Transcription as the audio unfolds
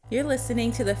You're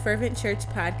listening to the Fervent Church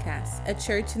Podcast, a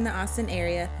church in the Austin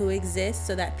area who exists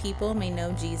so that people may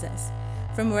know Jesus.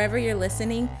 From wherever you're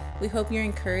listening, we hope you're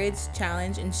encouraged,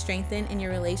 challenged, and strengthened in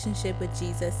your relationship with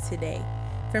Jesus today.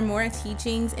 For more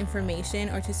teachings, information,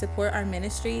 or to support our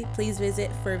ministry, please visit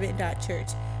fervent.church.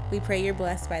 We pray you're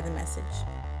blessed by the message.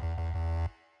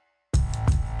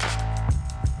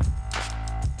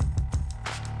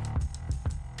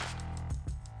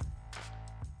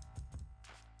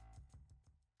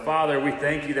 Father, we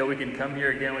thank you that we can come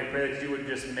here again. We pray that you would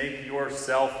just make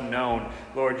yourself known.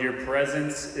 Lord, your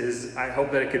presence I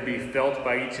hope that it could be felt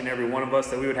by each and every one of us,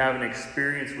 that we would have an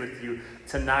experience with you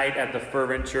tonight at the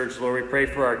Fervent Church. Lord, we pray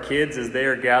for our kids as they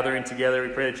are gathering together.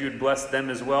 We pray that you would bless them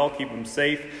as well, keep them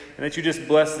safe, and that you just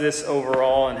bless this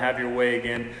overall and have your way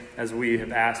again as we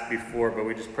have asked before. But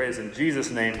we just pray this in Jesus'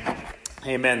 name.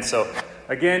 Amen. So,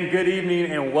 again, good evening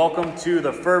and welcome to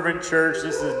the Fervent Church.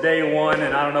 This is day one,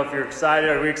 and I don't know if you're excited.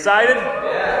 Are we excited?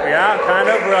 Yeah, kind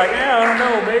of. We're like, I don't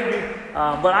know, maybe.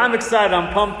 But I'm excited.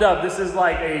 I'm pumped up. This is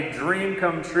like a dream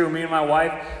come true. Me and my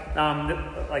wife,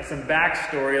 like some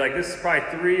backstory. Like this is probably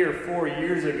 3 or 4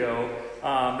 years ago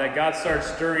that God started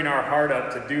stirring our heart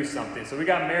up to do something. So we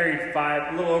got married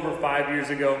a little over 5 years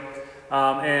ago.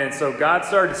 And so God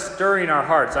started stirring our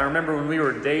hearts. I remember when we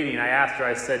were dating, I asked her,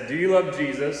 I said, do you love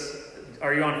Jesus?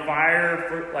 Are you on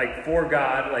fire for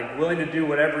God, like willing to do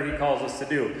whatever he calls us to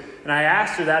do? And I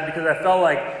asked her that because I felt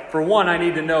like, for one, I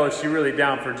need to know if she's really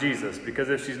down for Jesus. Because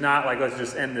if she's not, like, let's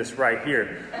just end this right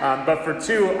here. But for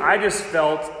two, I just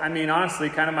felt, honestly,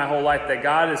 kind of my whole life, that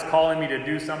God is calling me to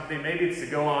do something. Maybe it's to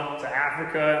go on to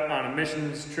Africa on a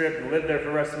missions trip and live there for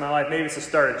the rest of my life. Maybe it's to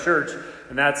start a church.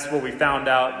 And that's what we found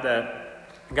out that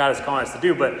God is calling us to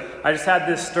do. But I just had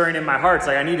this stirring in my heart. It's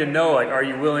like, I need to know, like, are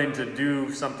you willing to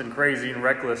do something crazy and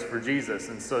reckless for Jesus?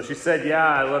 And so she said, yeah,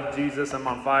 I love Jesus. I'm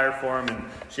on fire for him. And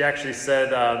she actually said,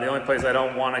 the only place I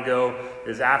don't want to go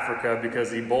is Africa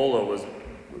because Ebola was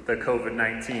the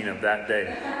COVID-19 of that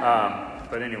day.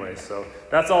 But anyway, so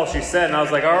that's all she said. And I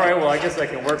was like, all right, well, I guess I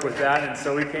can work with that. And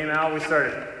so we came out, we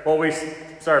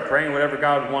started praying whatever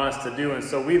God would want us to do. And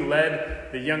so we led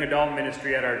the young adult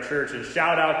ministry at our church. And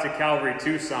shout out to Calvary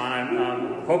Tucson.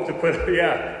 I hope to put,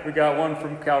 we got one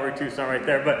from Calvary Tucson right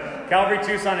there. But Calvary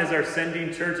Tucson is our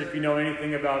sending church. If you know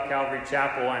anything about Calvary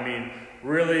Chapel,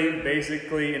 really,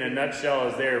 basically, in a nutshell,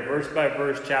 is there verse by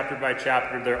verse, chapter by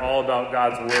chapter. They're all about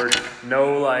God's word.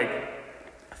 No,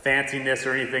 fanciness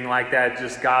or anything like that,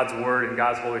 just God's word and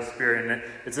God's Holy Spirit. And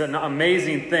it's an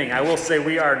amazing thing. I will say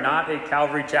we are not a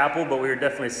Calvary Chapel, but we were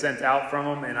definitely sent out from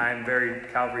them, and I am very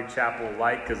Calvary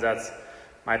Chapel-like, because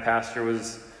my pastor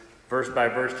was verse by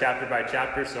verse, chapter by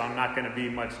chapter, so I'm not going to be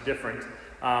much different.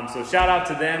 So shout out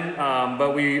to them.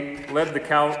 But we led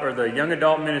the young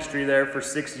adult ministry there for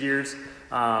 6 years.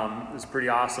 It was pretty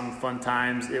awesome, fun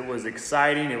times. It was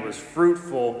exciting. It was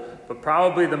fruitful. But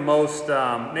probably the most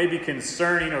maybe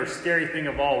concerning or scary thing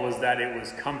of all was that it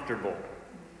was comfortable.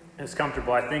 It was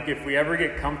comfortable. I think if we ever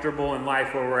get comfortable in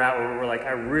life where we're at, where we're like,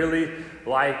 I really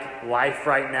like life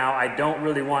right now, I don't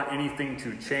really want anything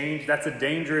to change, that's a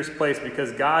dangerous place,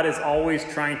 because God is always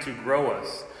trying to grow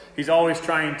us. He's always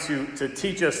trying to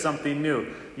teach us something new.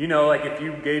 Like if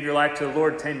you gave your life to the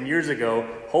Lord 10 years ago,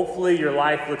 hopefully your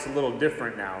life looks a little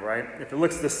different now, right? If it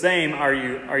looks the same, are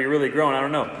you really growing? I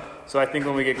don't know. So I think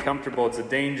when we get comfortable, it's a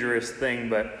dangerous thing.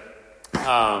 But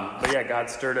yeah, God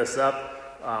stirred us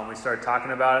up. We started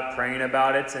talking about it, praying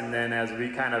about it. And then as we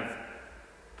kind of,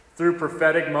 through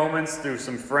prophetic moments, through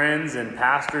some friends and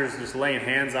pastors just laying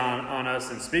hands on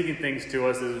us and speaking things to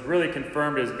us, it was really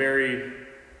confirmed as very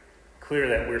clear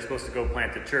that we were supposed to go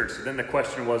plant a church. So then the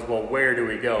question was, well, where do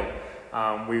we go?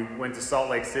 We went to Salt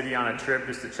Lake City on a trip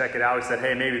just to check it out. We said,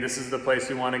 hey, maybe this is the place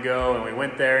we want to go. And we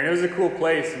went there, and it was a cool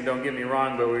place, and don't get me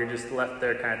wrong, but we just left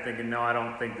there kind of thinking, no, I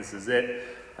don't think this is it.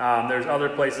 There's other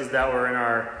places that were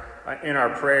in our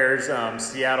prayers,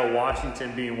 Seattle,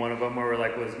 Washington being one of them, where we're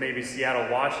like, was maybe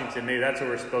Seattle, Washington, maybe that's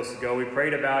where we're supposed to go. We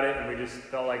prayed about it, and we just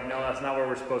felt like, no, that's not where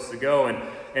we're supposed to go.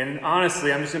 And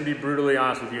honestly, I'm just going to be brutally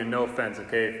honest with you, and no offense,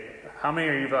 okay? How many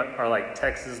of you are like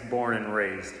Texas born and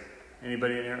raised?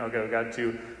 Anybody in here? Okay, we got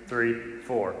 2, 3,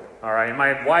 4. All right. And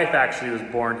my wife actually was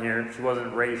born here. She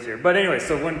wasn't raised here. But anyway,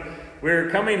 so when we were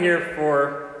coming here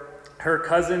for her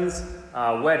cousin's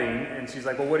wedding, and she's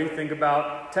like, well, what do you think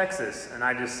about Texas? And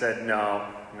I just said, no,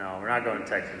 we're not going to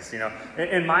Texas.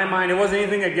 In my mind, it wasn't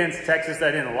anything against Texas that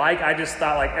I didn't like. I just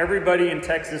thought, like, everybody in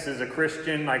Texas is a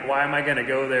Christian. Like, why am I going to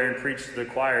go there and preach to the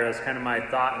choir? That's kind of my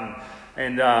thought.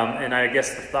 And I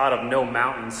guess the thought of no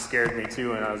mountains scared me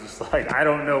too, and I was just like, I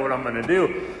don't know what I'm going to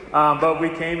do. But we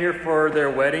came here for their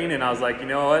wedding, and I was like, you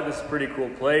know what, this is a pretty cool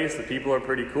place. The people are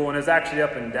pretty cool, and it's actually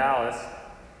up in Dallas.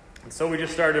 And so we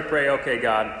just started to pray, okay,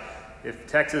 God, if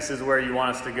Texas is where you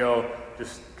want us to go,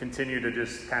 just continue to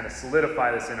just kind of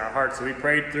solidify this in our hearts. So we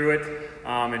prayed through it,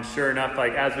 and sure enough,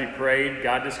 like as we prayed,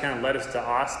 God just kind of led us to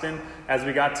Austin. As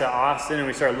we got to Austin and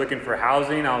we started looking for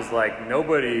housing, I was like, I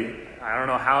don't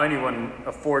know how anyone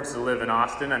affords to live in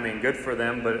Austin. I mean, good for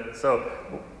them,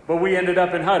 but we ended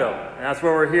up in Hutto, and that's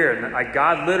where we're here. And like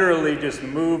God literally just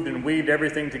moved and weaved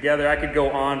everything together. I could go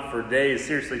on for days,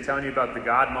 seriously, telling you about the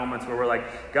God moments where we're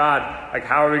like, God, like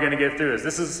how are we going to get through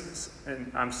this?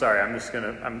 And I'm sorry,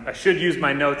 I should use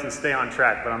my notes and stay on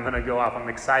track, but I'm going to go off. I'm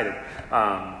excited.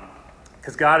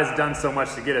 Because God has done so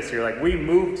much to get us here. Like we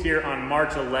moved here on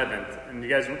March 11th, and you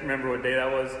guys remember what day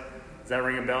that was? Does that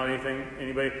ring a bell?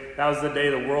 Anybody? That was the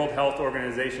day the World Health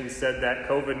Organization said that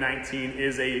COVID-19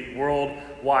 is a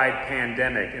worldwide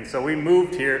pandemic. And so we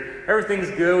moved here. Everything's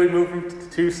good. We moved from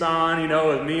Tucson,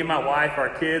 with me and my wife, our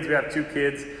kids. We have 2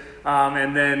 kids.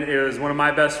 And then it was one of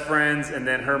my best friends and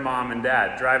then her mom and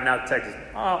dad driving out to Texas.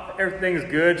 Oh, everything's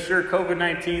good. Sure,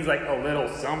 COVID-19 is like a little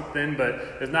something, but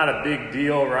it's not a big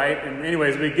deal, right? And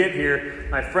anyways, we get here.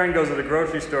 My friend goes to the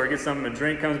grocery store, gets something to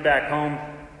drink, comes back home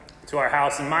to our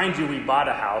house. And mind you, we bought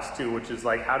a house too, which is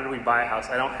like, how did we buy a house?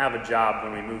 I don't have a job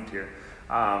when we moved here.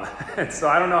 And so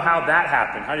I don't know how that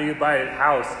happened. How do you buy a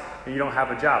house and you don't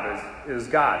have a job? It was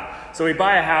God. So we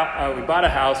bought a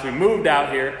house. We moved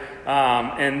out here.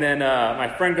 And then my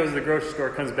friend goes to the grocery store,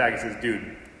 comes back and says,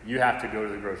 dude, you have to go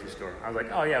to the grocery store. I was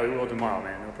like, oh yeah, we will tomorrow,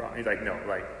 man. No problem. He's like, no,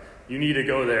 like you need to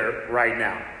go there right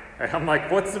now. I'm like,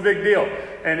 what's the big deal?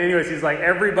 And anyways, he's like,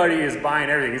 everybody is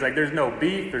buying everything. He's like, there's no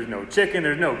beef, there's no chicken,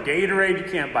 there's no Gatorade,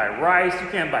 you can't buy rice, you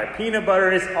can't buy peanut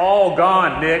butter, it's all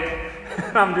gone, Nick.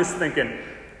 And I'm just thinking,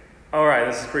 all right,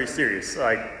 this is pretty serious.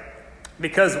 Like,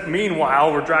 because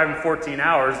meanwhile, we're driving 14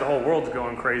 hours, the whole world's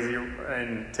going crazy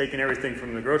and taking everything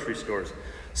from the grocery stores.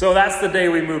 So that's the day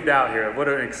we moved out here. What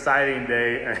an exciting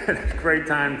day and a great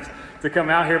time to come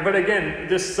out here. But again,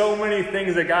 just so many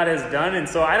things that God has done. And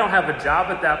so I don't have a job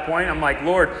at that point. I'm like,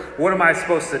 Lord, what am I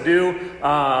supposed to do?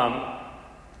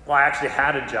 Well, I actually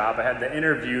had a job. I had the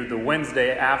interview the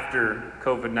Wednesday after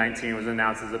COVID-19 was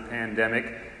announced as a pandemic,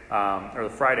 or the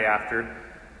Friday after.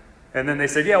 And then they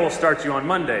said, yeah, we'll start you on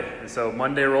Monday. And so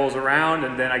Monday rolls around,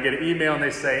 and then I get an email, and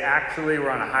they say, actually, we're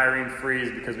on a hiring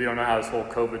freeze because we don't know how this whole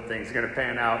COVID thing is going to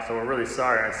pan out, so we're really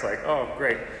sorry. And it's like, oh,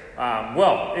 great.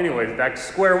 Well, anyways, back to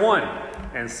square one.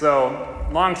 And so,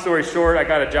 long story short, I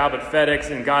got a job at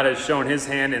FedEx, and God has shown his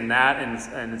hand in that,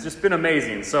 and it's just been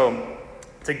amazing. So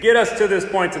to get us to this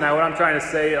point tonight, what I'm trying to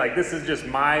say, like, this is just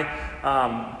my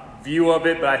view of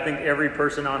it, but I think every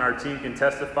person on our team can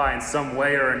testify in some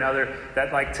way or another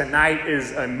that like tonight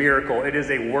is a miracle. It is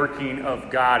a working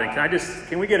of God. And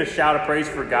can we get a shout of praise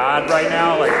for God right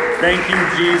now? Like, thank you,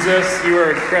 Jesus. You are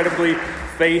incredibly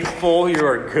faithful. You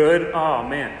are good. Oh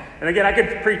man. And again, I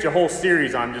could preach a whole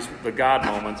series on just the God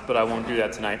moments, but I won't do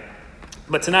that tonight.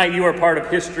 But tonight you are part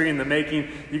of history in the making.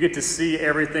 You get to see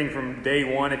everything from day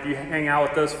one. If you hang out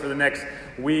with us for the next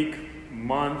week,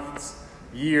 months,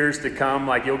 years to come,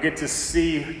 like you'll get to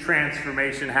see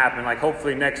transformation happen. Like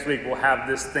hopefully next week we'll have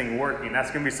this thing working.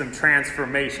 That's going to be some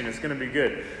transformation. It's going to be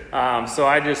good. So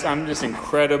I'm just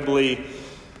incredibly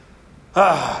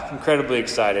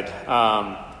excited.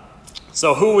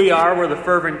 So who we are, we're the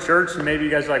Fervent Church. And maybe you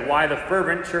guys are like, why the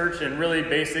Fervent Church? And really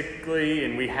basically,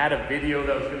 and we had a video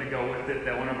that was going to go with it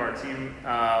that one of our team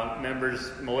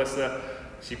members, Melissa,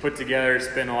 she put together,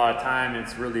 spent a lot of time, and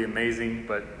it's really amazing,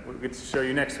 but we'll get to show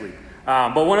you next week.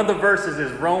 But one of the verses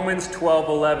is Romans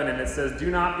 12:11, and it says, do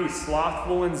not be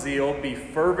slothful in zeal, be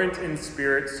fervent in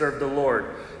spirit, serve the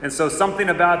Lord. And so something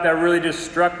about that really just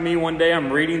struck me one day.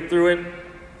 I'm reading through it.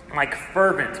 I'm like,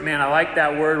 fervent, man, I like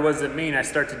that word. What does it mean? I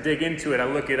start to dig into it. I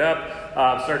look it up,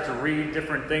 start to read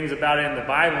different things about it in the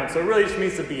Bible. And so it really just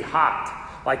means to be hot.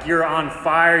 Like you're on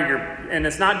fire, and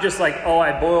it's not just like, oh,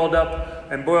 I boiled up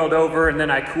and boiled over and then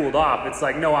I cooled off. It's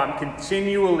like, no, I'm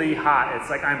continually hot. It's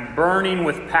like I'm burning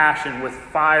with passion, with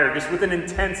fire, just with an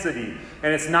intensity,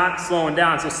 and it's not slowing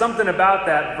down. So something about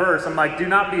that verse, I'm like, do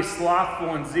not be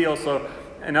slothful in zeal. So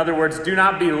in other words, do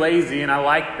not be lazy, and I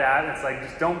like that. It's like,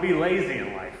 just don't be lazy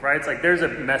in life, right? It's like, there's a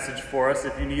message for us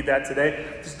if you need that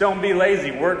today. Just don't be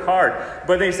lazy, work hard.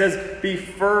 But then he says, be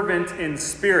fervent in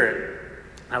spirit.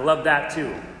 I love that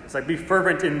too. It's like be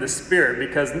fervent in the spirit,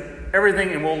 because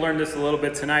everything, and we'll learn this a little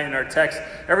bit tonight in our text,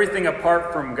 everything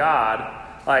apart from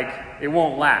God, like it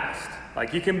won't last.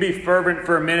 Like you can be fervent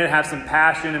for a minute, have some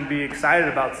passion and be excited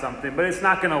about something, but it's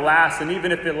not going to last. And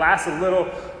even if it lasts a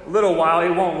little while, it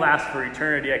won't last for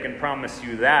eternity. I can promise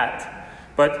you that.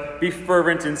 But be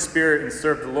fervent in spirit and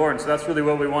serve the Lord. And so that's really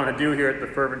what we want to do here at the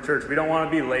Fervent Church. We don't want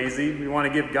to be lazy. We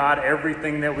want to give God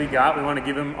everything that we got. We want to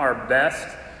give him our best.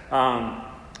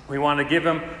 We want to give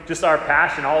him just our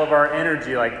passion, all of our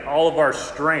energy, like all of our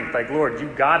strength. Like, Lord, you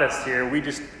got us here.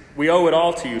 We owe it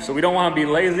all to you. So we don't want to be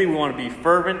lazy. We want to be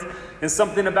fervent. And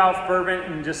something about fervent,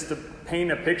 and just to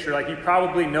paint a picture, like you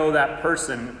probably know that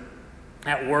person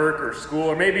at work or school,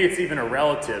 or maybe it's even a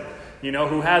relative,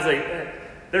 who has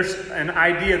there's an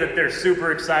idea that they're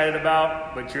super excited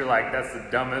about, but you're like, that's the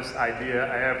dumbest idea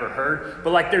I ever heard.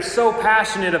 But like, they're so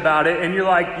passionate about it, and you're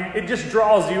like, it just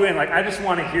draws you in. Like, I just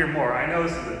want to hear more. I know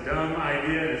this is a dumb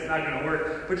idea, and it's not going to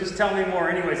work, but just tell me more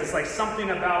anyways. It's like something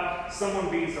about someone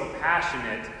being so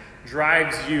passionate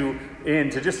drives you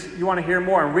in to you want to hear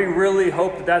more. And we really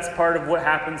hope that that's part of what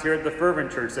happens here at the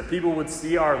Fervent Church, that people would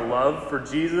see our love for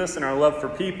Jesus and our love for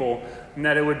people, and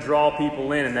that it would draw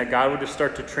people in, and that God would just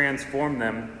start to transform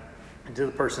them into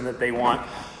the person that they want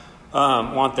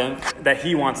them, that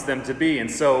he wants them to be.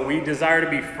 And so we desire to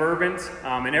be fervent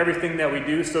in everything that we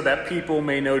do, so that people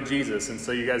may know Jesus. And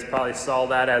so you guys probably saw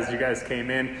that as you guys came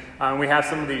in. We have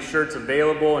some of these shirts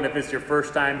available, and if it's your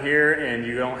first time here and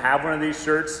you don't have one of these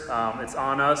shirts, it's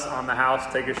on us, on the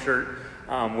house. Take a shirt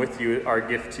with you, our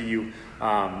gift to you.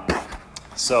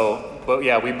 But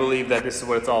yeah, we believe that this is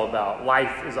what it's all about.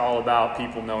 Life is all about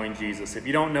people knowing Jesus. If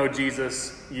you don't know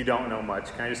Jesus, you don't know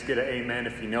much. Can I just get an amen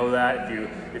if you know that?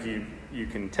 If you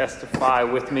can testify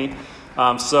with me.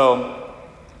 So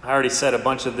I already said a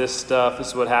bunch of this stuff. This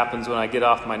is what happens when I get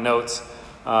off my notes.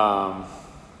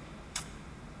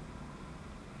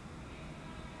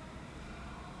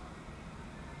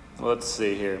 Let's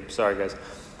see here. Sorry, guys.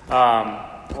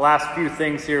 Last few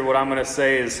things here, what I'm going to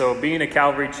say is, so being a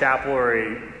Calvary Chapel,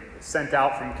 or sent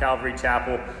out from Calvary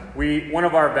Chapel, one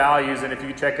of our values, and if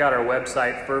you check out our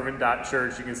website,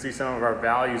 fervent.church, you can see some of our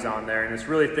values on there, and it's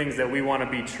really things that we want to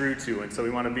be true to. And so we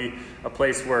want to be a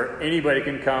place where anybody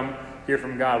can come hear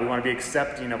from God. We want to be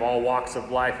accepting of all walks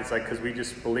of life. It's like, because we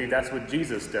just believe that's what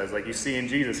Jesus does. Like you see in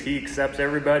Jesus, he accepts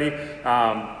everybody.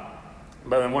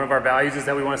 But then one of our values is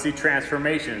that we want to see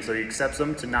transformation. So he accepts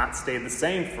them to not stay the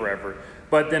same forever.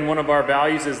 But then one of our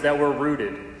values is that we're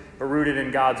rooted. We're rooted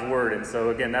in God's word. And so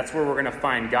again, that's where we're going to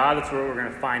find God. That's where we're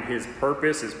going to find his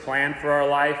purpose, his plan for our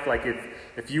life. Like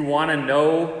if you want to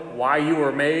know why you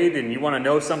were made, and you want to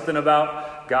know something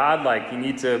about God, like you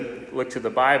need to look to the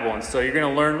Bible. And so you're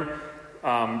going to learn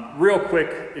real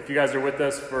quick, if you guys are with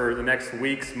us for the next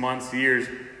weeks, months, years,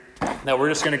 that we're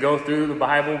just going to go through the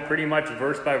Bible pretty much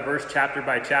verse by verse, chapter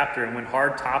by chapter. And when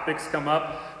hard topics come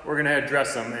up, we're going to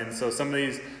address them. And so some of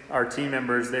these, our team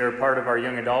members, they are part of our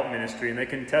young adult ministry, and they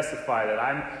can testify that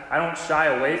I don't shy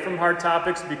away from hard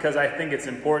topics, because I think it's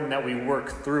important that we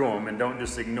work through them and don't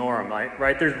just ignore them.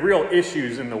 Right? There's real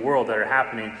issues in the world that are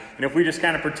happening. And if we just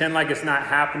kind of pretend like it's not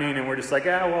happening, and we're just like,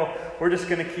 we're just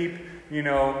going to keep, doing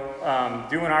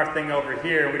our thing over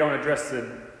here, and we don't address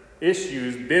the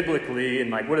issues biblically,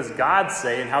 and like, what does God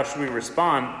say and how should we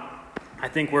respond? I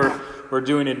think we're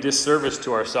doing a disservice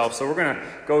to ourselves. So we're going to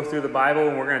go through the Bible,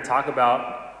 and we're going to talk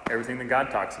about everything that God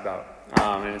talks about.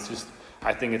 And it's just,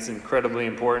 I think it's incredibly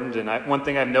important. And one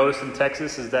thing I've noticed in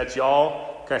Texas is that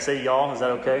y'all, can I say y'all? Is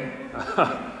that okay?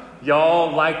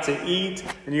 Y'all like to eat,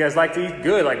 and you guys like to eat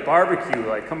good, like barbecue.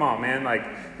 Like, come on, man.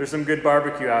 Like, there's some good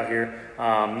barbecue out here.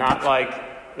 Not like,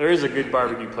 there is a good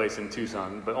barbecue place in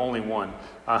Tucson, but only one.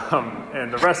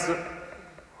 And the rest of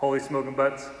Holy Smoking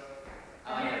Butts.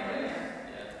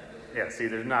 Yeah, see,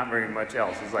 there's not very much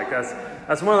else. It's like,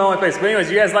 that's one of the only places. But anyways,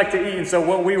 you guys like to eat, and so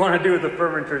what we want to do with the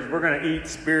Fervent Church, we're going to eat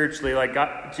spiritually. Like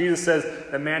God, Jesus says,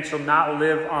 that man shall not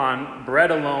live on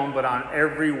bread alone, but on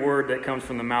every word that comes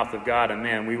from the mouth of God. And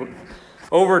man,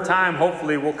 over time,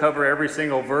 hopefully, we'll cover every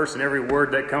single verse and every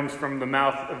word that comes from the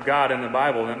mouth of God in the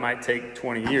Bible. That might take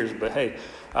 20 years, but hey,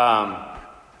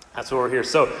 that's why we're here.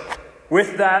 So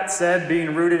with that said,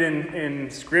 being rooted in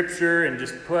Scripture and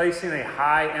just placing a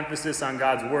high emphasis on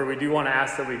God's Word, we do want to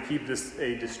ask that we keep this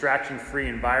a distraction-free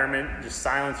environment. Just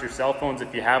silence your cell phones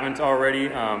if you haven't already.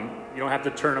 You don't have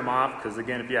to turn them off, because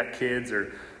again, if you have kids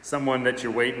or someone that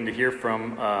you're waiting to hear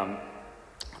from,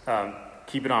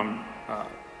 keep it on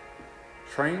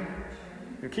train.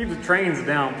 Keep the trains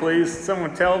down, please.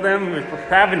 Someone tell them we're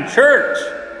having church.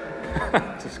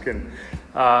 Just kidding.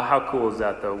 How cool is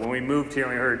that, though? When we moved here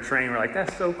and we heard a train, we're like,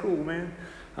 that's so cool, man.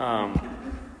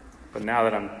 But now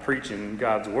that I'm preaching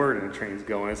God's word and the train's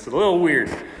going, it's a little weird.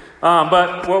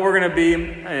 But what we're going to be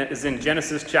is in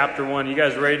Genesis chapter 1. You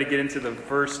guys ready to get into the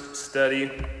first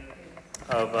study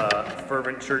of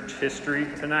Fervent Church history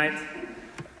tonight?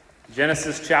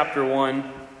 Genesis chapter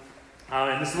 1.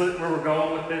 And this is where we're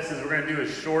going with this, is we're going to do a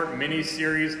short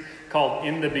mini-series called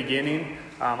In the Beginning.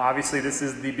 Obviously, this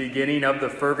is the beginning of the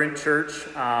Fervent Church.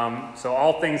 So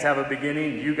all things have a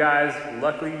beginning. You guys,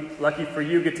 lucky for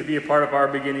you, get to be a part of our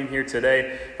beginning here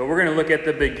today. But we're going to look at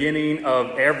the beginning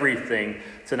of everything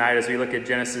tonight as we look at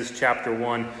Genesis chapter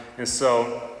 1. And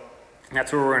so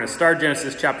that's where we're going to start,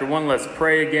 Genesis chapter 1. Let's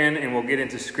pray again, and we'll get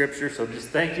into Scripture. So just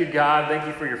thank you, God. Thank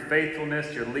you for your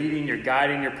faithfulness, your leading, your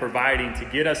guiding, your providing to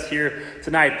get us here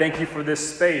tonight. Thank you for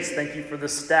this space. Thank you for the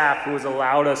staff who has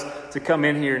allowed us to come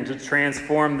in here and to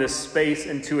transform this space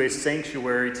into a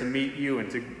sanctuary to meet you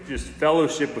and to just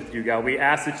fellowship with you, God. We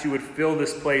ask that you would fill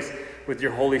this place with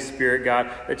your Holy Spirit, God,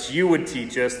 that you would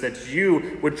teach us, that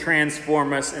you would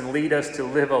transform us and lead us to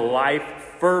live a life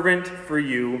fervent for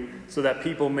you so that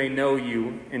people may know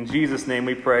you. In Jesus' name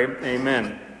we pray,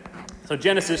 amen. So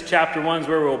Genesis chapter 1 is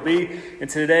where we'll be. And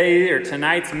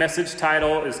tonight's message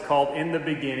title is called In the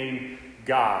Beginning,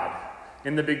 God.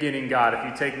 In the Beginning, God. If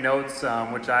you take notes,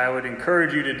 which I would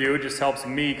encourage you to do, it just helps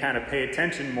me kind of pay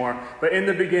attention more. But in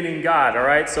the beginning, God, all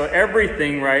right? So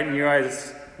everything, right, and you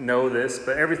guys know this,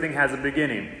 but everything has a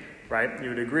beginning, right? You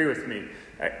would agree with me.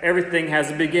 Everything has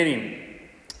a beginning.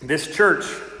 This church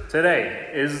today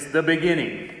is the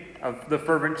beginning of the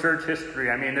Fervent Church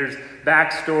history. I mean, there's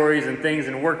backstories and things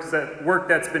and work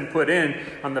that's been put in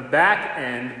on the back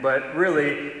end, but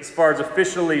really, as far as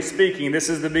officially speaking, this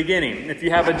is the beginning. If you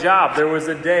have a job, there was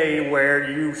a day where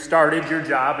you started your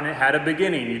job and it had a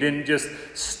beginning. You didn't just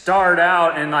start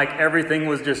out and like everything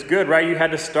was just good, right? You had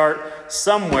to start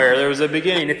somewhere. There was a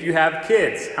beginning. If you have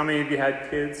kids, how many of you had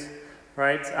kids,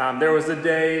 right? There was a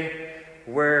day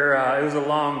where it was a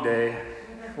long day,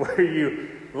 where you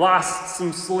lost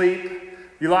some sleep,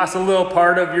 you lost a little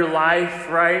part of your life,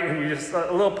 right? And you just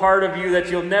a little part of you that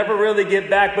you'll never really get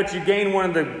back, but you gain one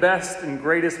of the best and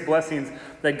greatest blessings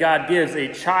that God gives,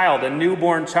 a child, a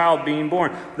newborn child being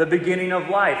born, the beginning of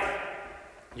life.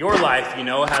 Your life,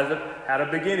 had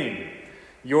a beginning.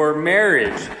 Your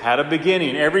marriage had a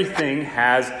beginning. Everything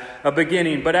has a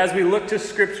beginning. But as we look to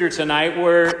Scripture tonight,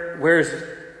 where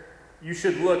you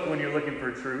should look when you're looking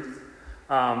for truth,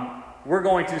 we're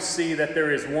going to see that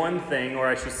there is one thing, or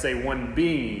I should say one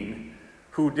being,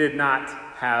 who did not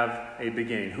have a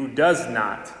beginning, who does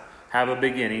not have a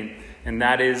beginning, and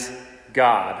that is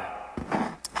God.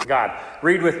 God.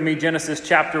 Read with me Genesis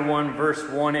chapter 1, verse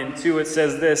 1 and 2. It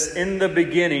says this, "In the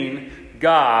beginning,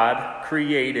 God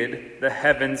created the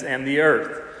heavens and the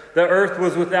earth. The earth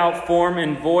was without form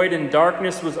and void, and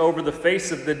darkness was over the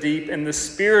face of the deep, and the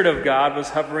Spirit of God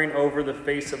was hovering over the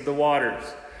face of the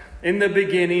waters." In the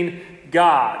beginning,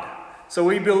 God. So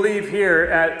we believe here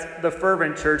at the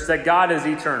Fervent Church that God is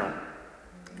eternal.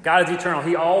 God is eternal.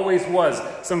 He always was.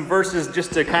 Some verses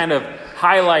just to kind of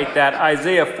highlight that.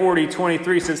 Isaiah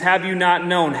 40:23 says, "Have you not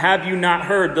known? Have you not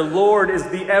heard? The Lord is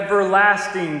the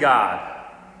everlasting God."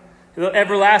 The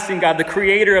everlasting God, the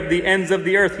creator of the ends of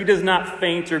the earth. He does not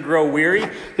faint or grow weary.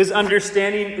 His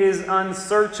understanding is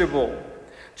unsearchable.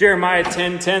 Jeremiah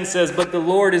 10:10 says, "But the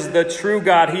Lord is the true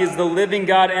God. He is the living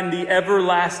God and the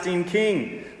everlasting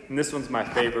King." And this one's my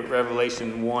favorite,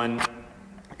 Revelation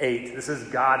 1:8. This is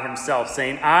God himself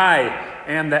saying, "I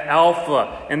am the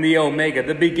Alpha and the Omega,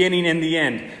 the beginning and the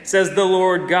end, says the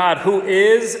Lord God, who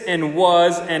is and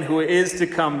was and who is to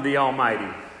come, the Almighty."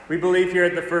 We believe here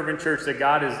at the Fervent Church that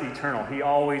God is eternal. He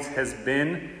always has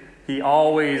been, He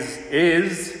always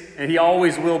is, and He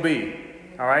always will be.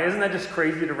 All right, isn't that just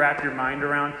crazy to wrap your mind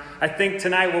around? I think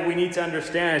tonight what we need to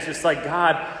understand is just like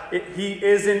God, He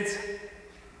isn't,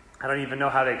 I don't even know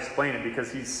how to explain it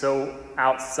because He's so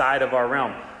outside of our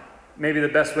realm. Maybe the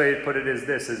best way to put it is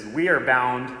this, is we are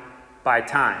bound by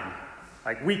time.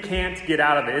 Like we can't get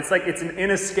out of it. It's like it's an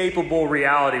inescapable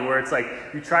reality where it's like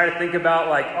you try to think about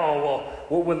like, oh, well,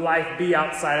 what would life be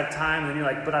outside of time? And you're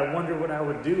like, but I wonder what I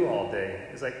would do all day.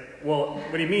 It's like, well,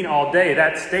 what do you mean all day?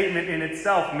 That statement in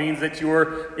itself means that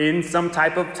you're in some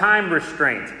type of time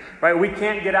restraint, right? We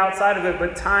can't get outside of it,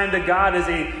 but time to God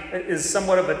is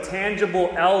somewhat of a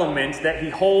tangible element that He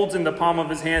holds in the palm of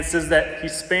His hand. It says that He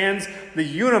spans the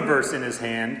universe in His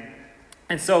hand.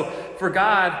 And so for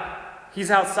God, He's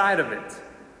outside of it.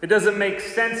 It doesn't make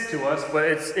sense to us, but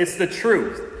it's the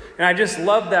truth. And I just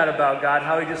love that about God,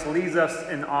 how He just leaves us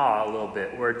in awe a little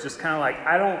bit, where it's just kind of like,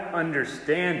 I don't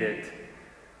understand it,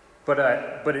 but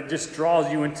it just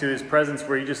draws you into His presence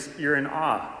where you're in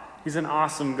awe. He's an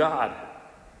awesome God.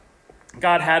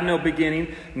 God had no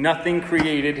beginning. Nothing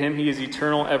created Him. He is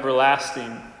eternal,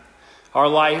 everlasting. Our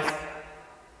life,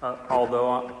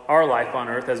 although our life on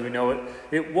earth as we know it,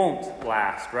 it won't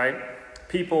last, right?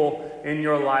 People in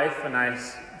your life, and I'm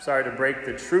sorry to break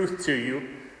the truth to you,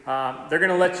 they're going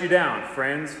to let you down.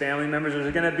 Friends, family members,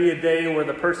 there's going to be a day where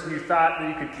the person you thought that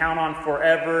you could count on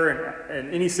forever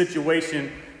and any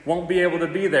situation won't be able to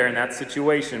be there in that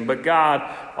situation. But God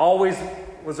always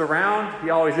was around. He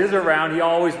always is around. He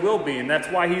always will be. And that's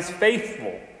why he's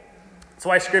faithful. That's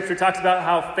why Scripture talks about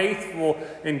how faithful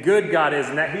and good God is,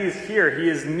 and that he is here. He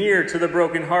is near to the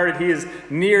brokenhearted. He is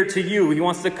near to you. He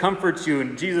wants to comfort you.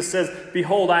 And Jesus says,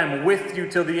 behold, I am with you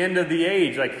till the end of the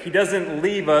age. Like, he doesn't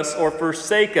leave us or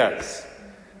forsake us.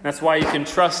 That's why you can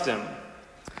trust him.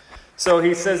 So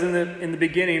he says in the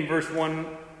beginning, verse 1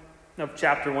 of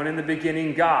chapter 1, in the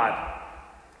beginning, God.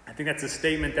 I think that's a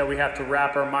statement that we have to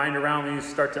wrap our mind around when you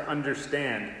start to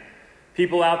understand.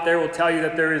 People out there will tell you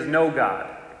that there is no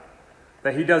God,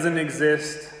 that he doesn't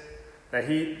exist, that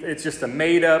it's just a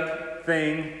made-up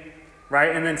thing,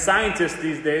 right? And then scientists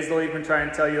these days, they'll even try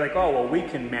and tell you, like, oh, well, we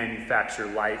can manufacture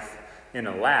life in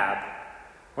a lab.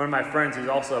 One of my friends, who's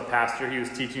also a pastor, he was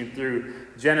teaching through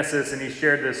Genesis, and he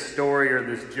shared this story or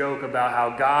this joke about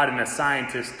how God and a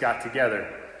scientist got together,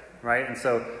 right? And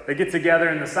so they get together,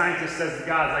 and the scientist says to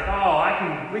God, like,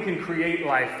 oh, we can create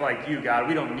life like you, God.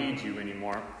 We don't need you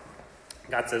anymore.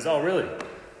 God says, oh, really?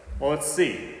 Well, let's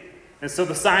see. And so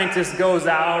the scientist goes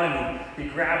out and he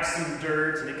grabs some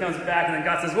dirt and he comes back, and then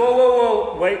God says,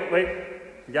 whoa, wait.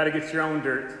 You got to get your own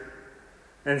dirt.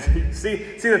 And see,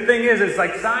 the thing is, it's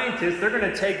like scientists, they're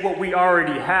going to take what we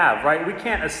already have, right? We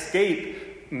can't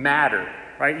escape matter,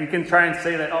 right? You can try and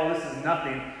say that, oh, this is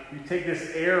nothing. You take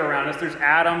this air around us, there's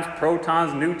atoms,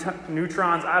 protons,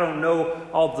 neutrons. I don't know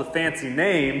all the fancy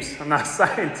names. I'm not a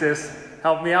scientist.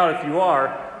 Help me out if you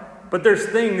are. But there's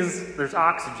things, there's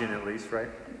oxygen at least, right?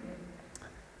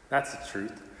 That's the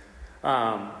truth.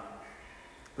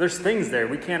 There's things there.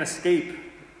 We can't escape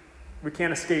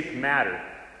matter.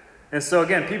 And so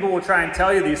again, people will try and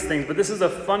tell you these things, but this is a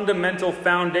fundamental,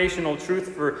 foundational truth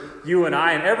for you and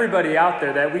I and everybody out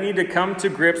there, that we need to come to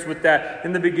grips with that.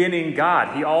 In the beginning,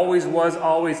 God. He always was,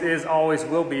 always is, always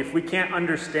will be. If we can't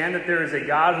understand that there is a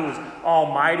God who is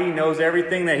almighty, knows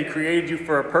everything, that he created you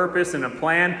for a purpose and a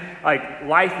plan, like,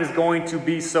 life is going to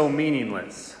be so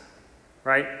meaningless,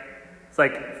 right? It's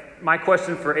like, my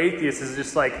question for atheists is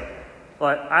just like,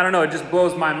 I don't know, it just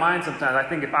blows my mind sometimes. I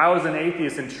think if I was an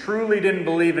atheist and truly didn't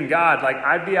believe in God, like,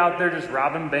 I'd be out there just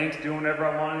robbing banks, doing whatever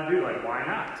I wanted to do. Like, why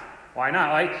not? Why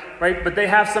not? Like, right? But they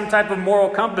have some type of moral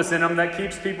compass in them that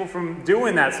keeps people from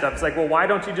doing that stuff. It's like, well, why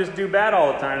don't you just do bad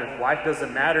all the time if life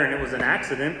doesn't matter and it was an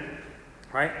accident,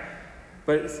 right?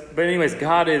 But anyways,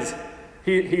 God is,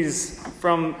 he's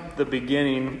from the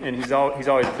beginning, and he's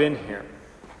always been here.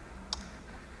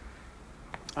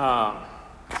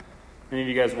 Any of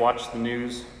you guys watch the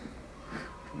news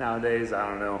nowadays? I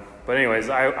don't know. But anyways,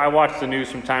 I watch the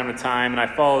news from time to time, and I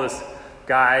follow this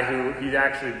guy who he's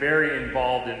actually very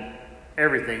involved in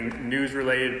everything,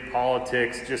 news-related,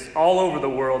 politics, just all over the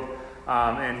world.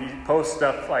 And he posts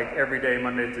stuff like every day,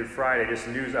 Monday through Friday, just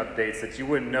news updates that you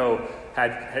wouldn't know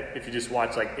if you just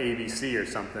watch like ABC or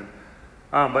something.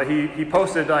 But he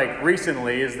posted like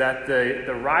recently is that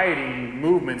the rioting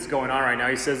movement's going on right now.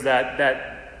 He says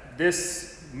that this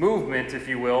movement, if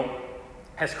you will,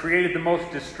 has created the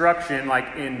most destruction,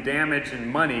 like in damage and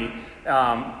money,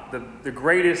 the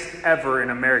greatest ever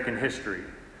in American history.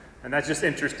 And that's just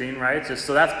interesting, right?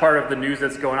 So that's part of the news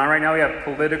that's going on right now. We have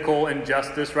political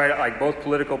injustice, right? Like both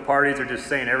political parties are just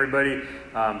saying everybody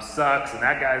sucks, and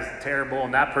that guy's terrible,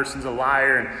 and that person's a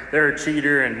liar, and they're a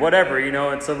cheater, and whatever, you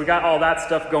know. And so we got all that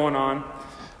stuff going on.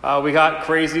 We got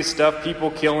crazy stuff, people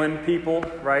killing people,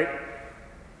 right?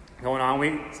 Going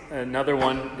on. Another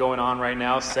one going on right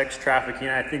now, sex trafficking.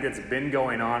 I think it's been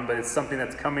going on, but it's something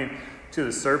that's coming to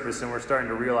the surface, and we're starting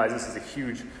to realize this is a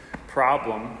huge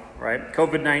problem, right?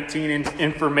 COVID-19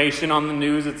 information on the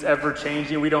news, it's ever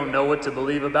changing. We don't know what to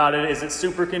believe about it. Is it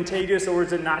super contagious, or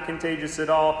is it not contagious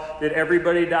at all? Did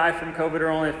everybody die from COVID, or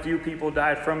only a few people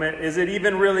died from it? Is it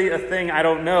even really a thing? I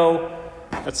don't know.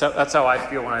 That's how I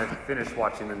feel when I finish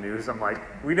watching the news. I'm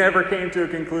like, we never came to a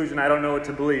conclusion. I don't know what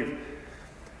to believe.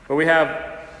 But we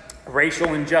have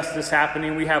racial injustice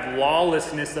happening. We have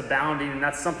lawlessness abounding. And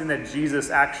that's something that Jesus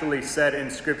actually said in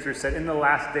Scripture. Said, in the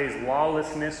last days,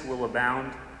 lawlessness will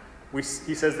abound. He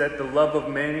says that the love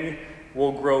of many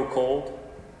will grow cold.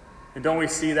 And don't we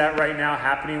see that right now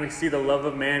happening? We see the love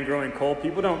of man growing cold.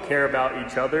 People don't care about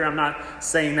each other. I'm not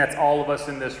saying that's all of us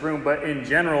in this room. But in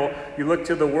general, you look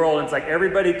to the world and it's like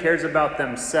everybody cares about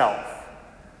themselves.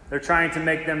 They're trying to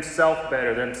make themselves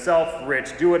better, themselves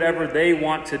rich, do whatever they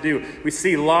want to do. We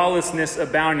see lawlessness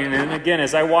abounding. And again,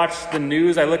 as I watch the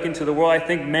news, I look into the world, I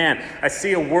think, man, I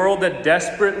see a world that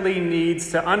desperately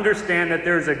needs to understand that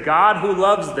there's a God who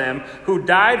loves them, who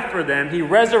died for them. He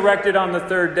resurrected on the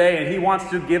third day, and he wants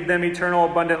to give them eternal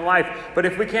abundant life. But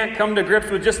if we can't come to grips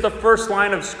with just the first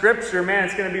line of Scripture, man,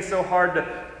 it's going to be so hard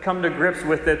to come to grips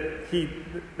with it.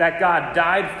 That God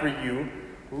died for you,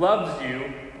 loves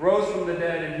you, rose from the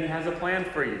dead, and he has a plan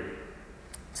for you.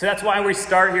 So that's why we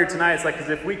start here tonight. It's like,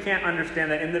 because if we can't understand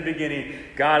that in the beginning,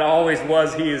 God always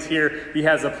was, he is here, he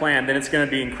has a plan, then it's going to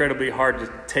be incredibly hard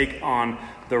to take on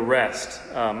the rest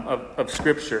of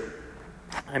Scripture.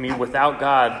 I mean, without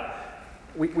God,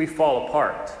 we fall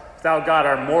apart. Without God,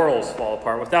 our morals fall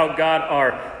apart. Without God,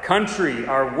 our country,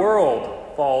 our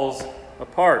world falls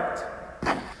apart.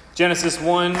 Genesis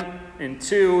 1 and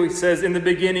 2, he says, in the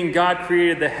beginning, God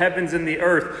created the heavens and the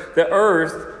earth. The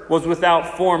earth was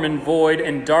without form and void,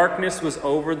 and darkness was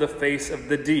over the face of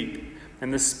the deep.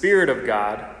 And the Spirit of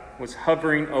God was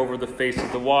hovering over the face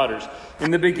of the waters. In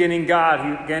the beginning,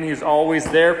 God, he is always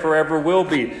there, forever will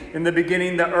be. In the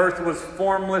beginning, the earth was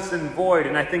formless and void.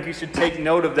 And I think you should take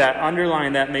note of that.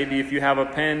 Underline that maybe if you have a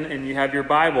pen and you have your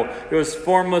Bible. It was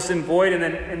formless and void. And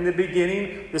then in the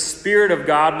beginning, the Spirit of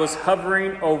God was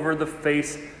hovering over the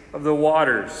face of the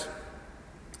waters.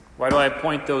 Why do I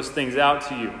point those things out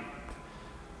to you?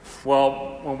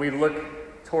 Well, when we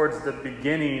look towards the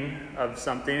beginning of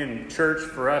something in church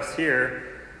for us here,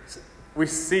 we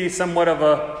see somewhat of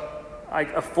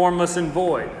a formless and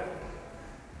void.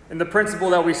 And the principle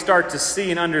that we start to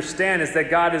see and understand is that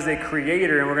God is a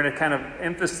creator, and we're going to kind of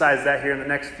emphasize that here in the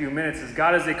next few minutes, is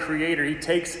God is a creator. He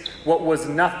takes what was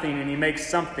nothing and he makes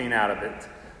something out of it.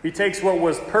 He takes what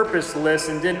was purposeless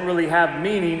and didn't really have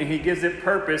meaning, and he gives it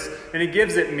purpose and he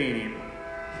gives it meaning.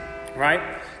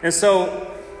 Right? And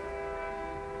so,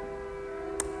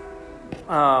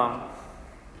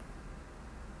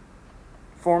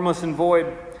 formless and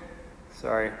void.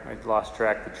 Sorry, I lost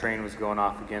track. The train was going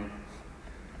off again.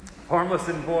 Formless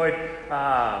and void.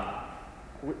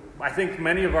 I think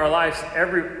many of our lives,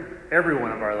 every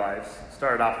one of our lives,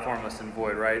 started off formless and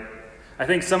void, right? I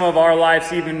think some of our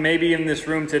lives, even maybe in this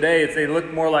room today, they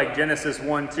look more like Genesis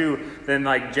 1:2 than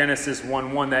like Genesis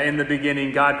 1:1. That in the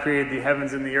beginning, God created the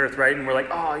heavens and the earth, right? And we're like,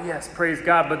 oh yes, praise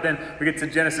God. But then we get to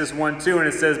Genesis 1:2 and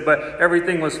it says, but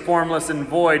everything was formless and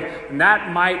void. And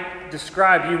that might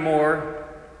describe you more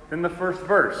than the first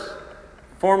verse.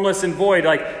 Formless and void,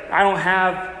 like I don't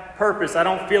have purpose. I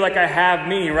don't feel like I have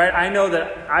meaning, right? I know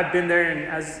that I've been there, and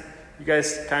as you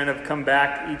guys kind of come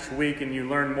back each week and you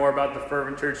learn more about the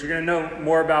Fervent Church, you're going to know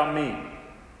more about me,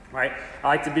 right? I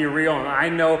like to be real, and I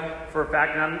know for a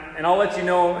fact, and I'll let you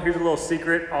know, here's a little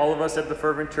secret. All of us at the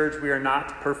Fervent Church, we are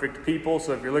not perfect people,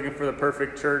 so if you're looking for the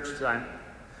perfect church,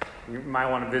 you might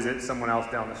want to visit someone else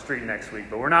down the street next week.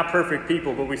 But we're not perfect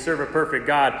people, but we serve a perfect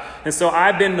God. And so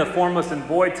I've been the formless and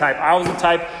void type. I was the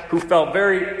type who felt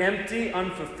very empty,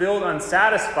 unfulfilled,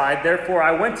 unsatisfied. Therefore,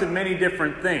 I went to many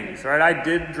different things, right? I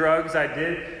did drugs. I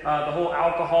did the whole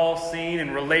alcohol scene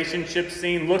and relationship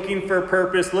scene, looking for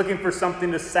purpose, looking for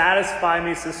something to satisfy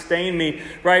me, sustain me,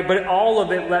 right? But all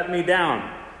of it let me down.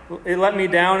 It let me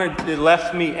down. It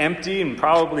left me empty, and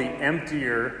probably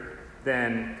emptier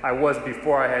than I was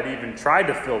before I had even tried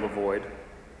to fill the void.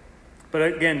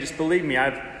 But again, just believe me,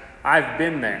 I've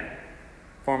been there,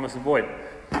 formless and void,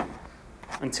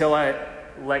 until I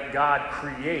let God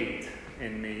create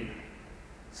in me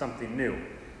something new.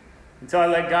 Until I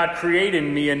let God create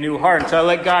in me a new heart. Until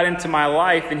I let God into my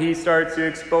life and he started to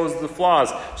expose the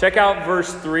flaws. Check out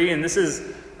verse 3, and this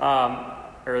is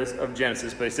of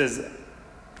Genesis, but it says,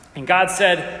 and God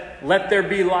said, let there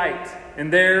be light.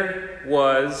 And there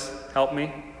was, help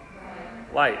me,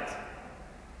 light.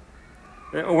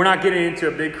 We're not getting into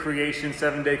a big creation,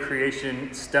 7-day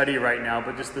creation study right now,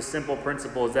 but just the simple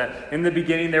principle is that in the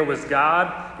beginning there was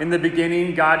God. In the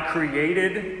beginning, God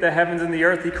created the heavens and the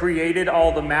earth. He created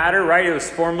all the matter, right? It was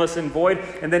formless and void.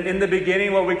 And then in the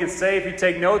beginning, what we could say, if you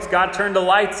take notes, God turned the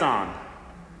lights on.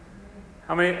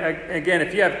 How many, again,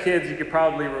 if you have kids, you could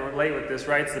probably relate with this,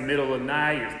 right? It's the middle of the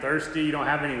night, you're thirsty, you don't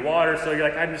have any water, so you're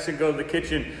like, I'm just going to go to the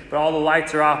kitchen, but all the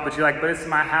lights are off, but you're like, but it's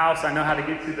my house, I know how to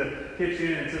get to the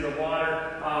kitchen and to the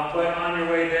water, but on your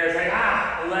way there, it's like,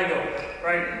 a Lego,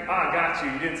 right? Got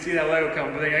you, you didn't see that Lego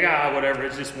coming, but then you're like, whatever,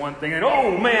 it's just one thing, and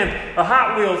oh man, a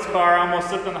Hot Wheels car, I almost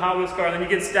slipped on the Hot Wheels car, and then you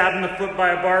get stabbed in the foot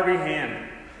by a Barbie hand,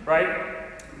 right?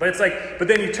 But it's like, but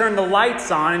then you turn the lights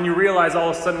on and you realize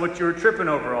all of a sudden what you were tripping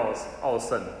over all of a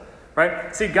sudden.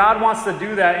 Right? See, God wants to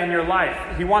do that in your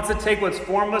life. He wants to take what's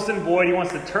formless and void. He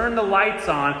wants to turn the lights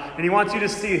on, and he wants you to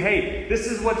see, hey, this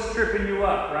is what's tripping you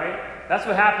up, right? That's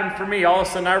what happened for me. All of a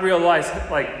sudden I realized,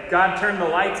 like, God turned the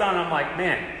lights on. I'm like,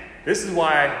 man, this is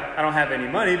why I don't have any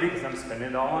money, because I'm spending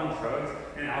it all on drugs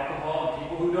and alcohol and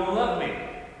people who don't love me.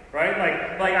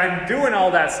 Right? Like I'm doing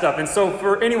all that stuff. And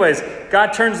so anyways,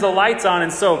 God turns the lights on,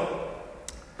 and so,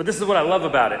 but this is what I love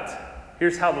about it.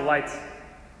 Here's how the lights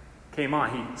came on.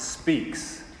 He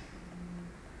speaks.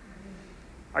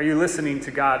 Are you listening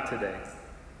to God today?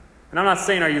 And I'm not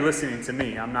saying, are you listening to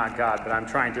me? I'm not God, but I'm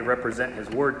trying to represent his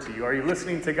word to you. Are you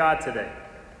listening to God today?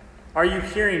 Are you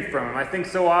hearing from him? I think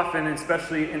so often,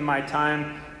 especially in my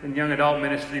time in young adult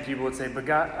ministry, people would say, but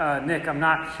God, Nick, I'm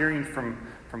not hearing from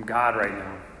God right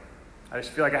now. I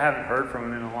just feel like I haven't heard from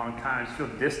him in a long time. I just feel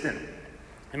distant.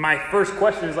 And my first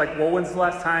question is like, well, when's the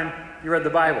last time you read the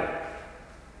Bible?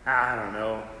 I don't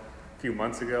know. A few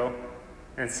months ago.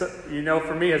 And so,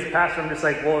 for me as a pastor, I'm just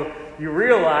like, well, you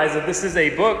realize that this is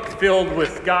a book filled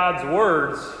with God's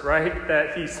words, right?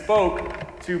 That he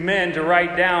spoke to men to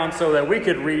write down so that we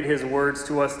could read his words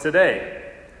to us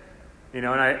today. And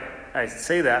I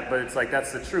say that, but it's like,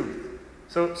 that's the truth.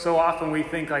 So often we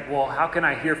think like, well, how can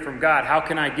I hear from God? How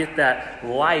can I get that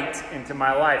light into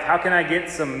my life? How can I get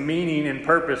some meaning and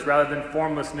purpose rather than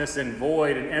formlessness and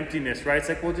void and emptiness, right? It's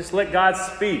like, well, just let God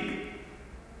speak.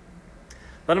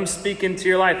 Let him speak into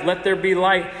your life. Let there be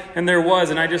light, and there was.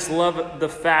 And I just love the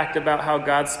fact about how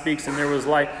God speaks, and there was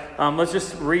light. Let's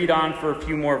just read on for a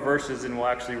few more verses, and we'll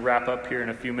actually wrap up here in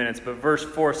a few minutes. But verse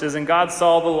 4 says, and God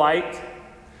saw the light,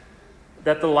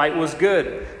 that the light was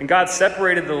good. And God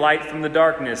separated the light from the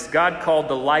darkness. God called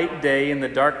the light day, and the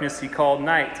darkness he called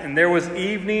night. And there was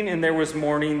evening, and there was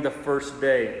morning the first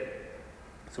day.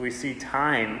 So we see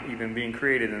time even being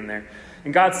created in there.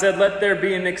 And God said, let there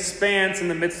be an expanse in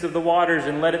the midst of the waters,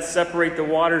 and let it separate the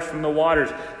waters from the waters.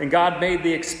 And God made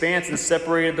the expanse and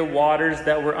separated the waters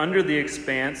that were under the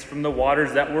expanse from the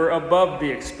waters that were above the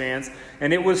expanse.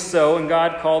 And it was so, and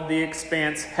God called the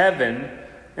expanse heaven.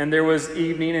 And there was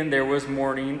evening and there was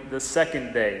morning the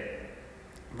second day.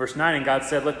 Verse 9, and God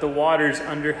said, let the waters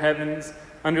under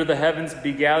the heavens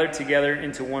be gathered together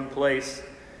into one place.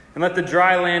 And let the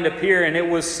dry land appear, and it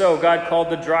was so. God called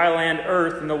the dry land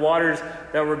earth, and the waters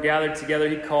that were gathered together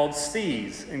he called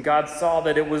seas. And God saw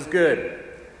that it was good.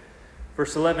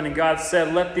 Verse 11, and God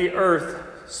said, let the earth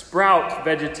sprout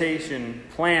vegetation,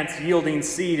 plants yielding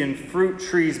seed, and fruit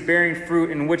trees bearing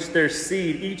fruit in which there's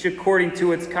seed, each according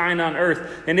to its kind on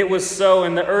earth. And it was so,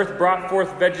 and the earth brought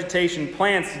forth vegetation,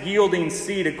 plants yielding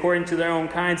seed according to their own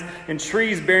kinds, and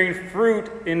trees bearing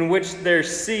fruit in which their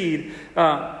seed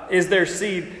is their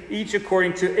seed, each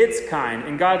according to its kind.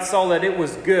 And God saw that it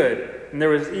was good. And there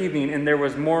was evening, and there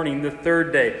was morning the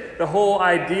third day. The whole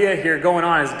idea here going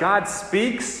on is God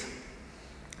speaks,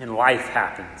 and life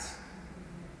happens.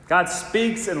 God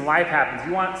speaks and life happens.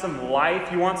 You want some life?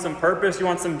 You want some purpose? You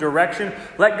want some direction?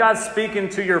 Let God speak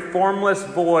into your formless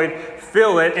void,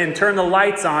 fill it, and turn the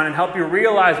lights on and help you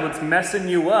realize what's messing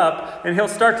you up, and he'll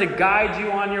start to guide you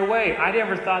on your way. I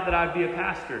never thought that I'd be a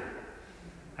pastor.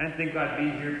 I didn't think I'd be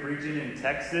here preaching in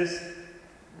Texas.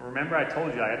 Remember, I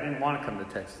told you I didn't want to come to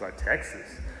Texas.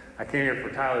 I came here for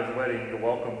Tyler's wedding to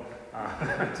welcome.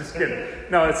 Just kidding.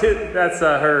 No, that's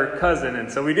her cousin. And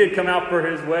so we did come out for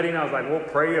his wedding. I was like, we'll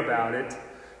pray about it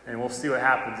and we'll see what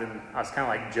happens. And I was kind of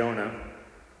like Jonah,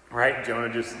 right?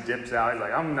 Jonah just dips out. He's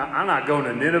like, I'm not going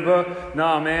to Nineveh.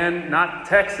 No, man, not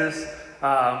Texas.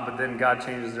 But then God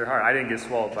changes their heart. I didn't get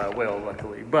swallowed by a whale,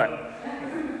 luckily. But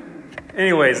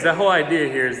anyways, the whole idea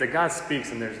here is that God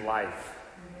speaks and there's life.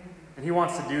 And he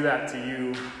wants to do that to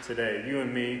you today, you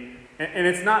and me. And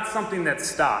it's not something that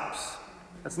stops.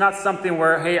 It's not something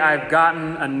where, hey, I've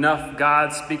gotten enough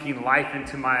God speaking life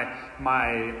into my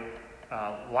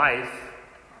life.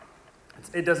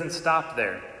 It doesn't stop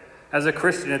there. As a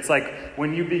Christian, it's like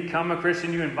when you become a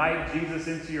Christian, you invite Jesus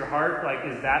into your heart. Like,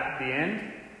 is that the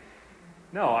end?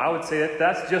 No, I would say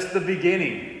that's just the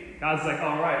beginning. God's like,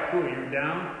 all right, cool, you're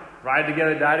down. Ride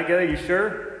together, die together. You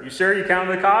sure? You sure you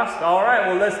counted the cost? All right,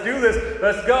 well, let's do this.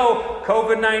 Let's go.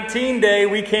 COVID-19 day,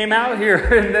 we came out here.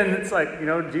 And then it's like,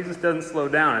 Jesus doesn't slow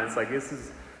down. And it's like,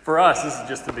 for us, this is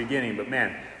just the beginning. But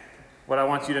man, what I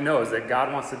want you to know is that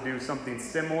God wants to do something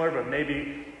similar, but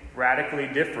maybe radically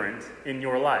different in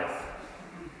your life.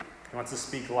 He wants to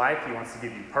speak life. He wants to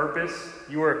give you purpose.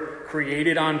 You were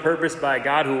created on purpose by a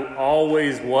God who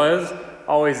always was,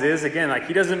 always is. Again, like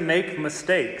he doesn't make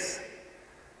mistakes.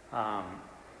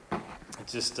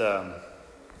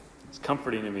 It's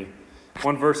comforting to me.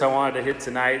 One verse I wanted to hit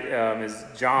tonight is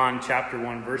John chapter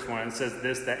 1, verse 1. It says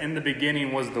this, that in the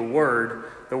beginning was the Word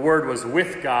was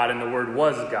with God, and the Word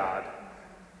was God.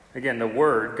 Again, the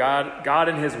Word, God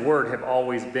and His Word have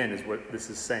always been, is what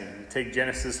this is saying. You take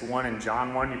Genesis 1 and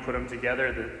John 1, you put them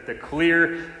together, the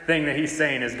clear thing that he's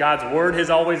saying is God's Word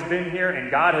has always been here, and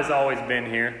God has always been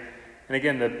here. And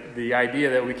again, the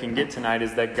idea that we can get tonight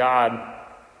is that God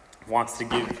wants to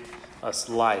give us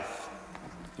life.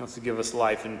 He wants to give us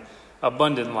life, and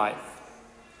abundant life.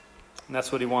 And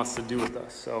that's what He wants to do with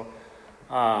us. So,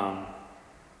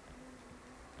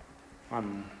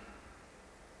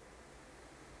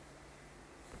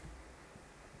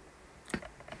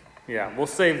 we'll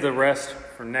save the rest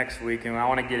for next week, and I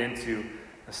want to get into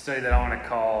a study that I want to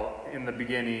call, In the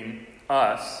Beginning,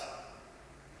 Us.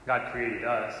 God created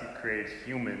us. He created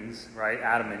humans, right?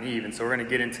 Adam and Eve. And so we're going to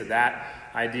get into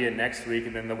that idea next week.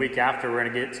 And then the week after, we're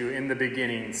going to get to In the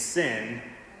Beginning, Sin.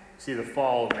 See the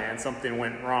fall of man, something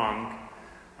went wrong.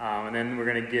 And then we're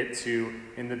going to get to,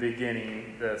 in the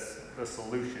beginning, the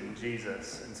solution,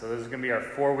 Jesus. And so this is going to be our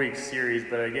 4-week series.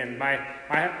 But again, my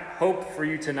hope for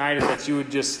you tonight is that you would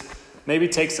just maybe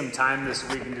take some time this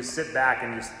week and just sit back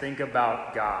and just think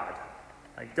about God.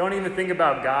 Like, don't even think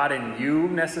about God and you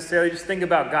necessarily. Just think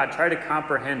about God. Try to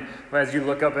comprehend as you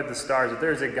look up at the stars that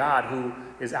there's a God who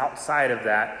is outside of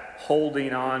that,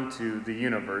 holding on to the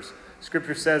universe.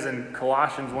 Scripture says in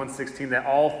Colossians 1:16 that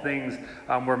all things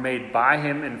were made by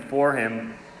Him and for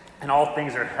Him, and all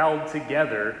things are held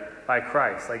together by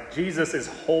Christ. Like, Jesus is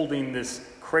holding this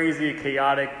crazy,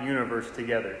 chaotic universe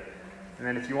together. And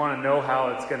then if you want to know how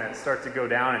it's going to start to go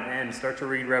down and end, start to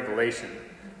read Revelation.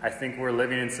 I think we're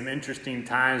living in some interesting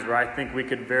times where I think we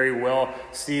could very well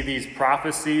see these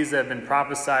prophecies that have been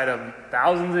prophesied of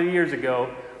thousands of years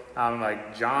ago,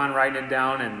 like John writing it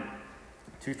down and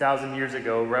 2,000 years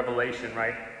ago, Revelation,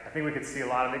 right? I think we could see a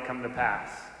lot of it come to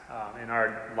pass in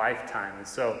our lifetime. And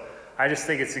so I just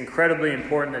think it's incredibly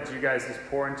important that you guys just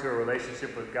pour into a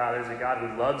relationship with God. There's a God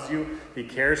who loves you. He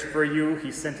cares for you.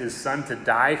 He sent His Son to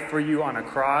die for you on a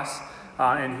cross.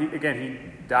 And He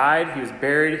died, He was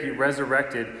buried, He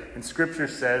resurrected. And Scripture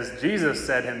says, Jesus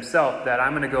said Himself that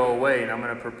I'm going to go away and I'm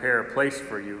going to prepare a place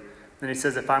for you. And He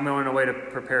says, if I'm going away to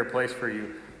prepare a place for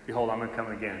you, behold, I'm going to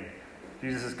come again.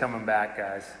 Jesus is coming back,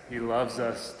 guys. He loves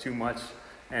us too much.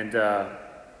 And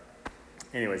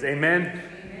anyways, amen.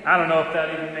 I don't know if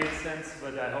that even makes sense,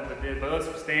 but I hope it did. But let's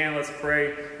stand, let's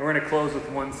pray. And we're going to close with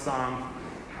one song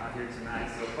here tonight.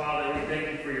 So, Father, we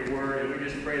thank You for Your word. And we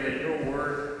just pray that Your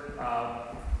word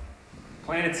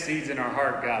planted seeds in our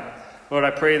heart, God. Lord, I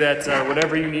pray that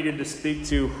whatever You needed to speak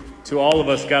to all of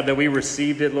us, God, that we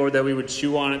received it, Lord, that we would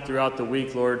chew on it throughout the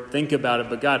week, Lord. Think about it.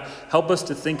 But God, help us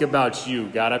to think about You,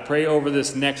 God. I pray over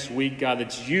this next week, God,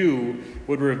 that You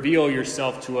would reveal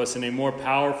Yourself to us in a more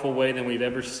powerful way than we've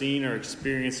ever seen or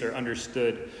experienced or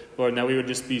understood, Lord, and that we would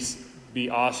just be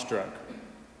awestruck.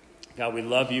 God, we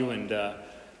love You, and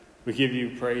we give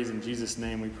You praise. In Jesus'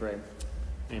 name we pray.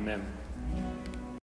 Amen.